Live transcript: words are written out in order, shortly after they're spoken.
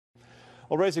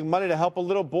Well, raising money to help a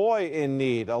little boy in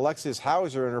need. Alexis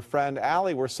Houser and her friend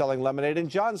Allie were selling lemonade in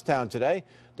Johnstown today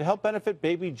to help benefit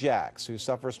Baby Jax, who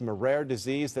suffers from a rare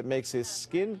disease that makes his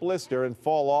skin blister and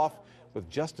fall off with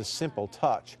just a simple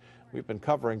touch. We've been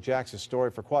covering Jax's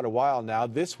story for quite a while now.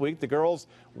 This week, the girls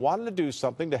wanted to do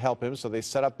something to help him, so they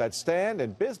set up that stand,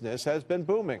 and business has been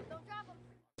booming.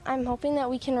 I'm hoping that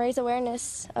we can raise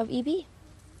awareness of EB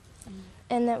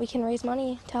and that we can raise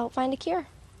money to help find a cure.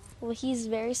 Well, he's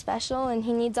very special and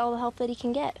he needs all the help that he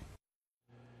can get.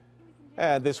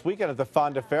 And this weekend at the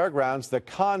Fonda fairgrounds, the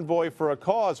Convoy for a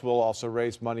Cause will also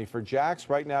raise money for Jax.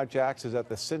 Right now, Jax is at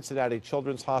the Cincinnati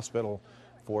Children's Hospital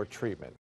for treatment.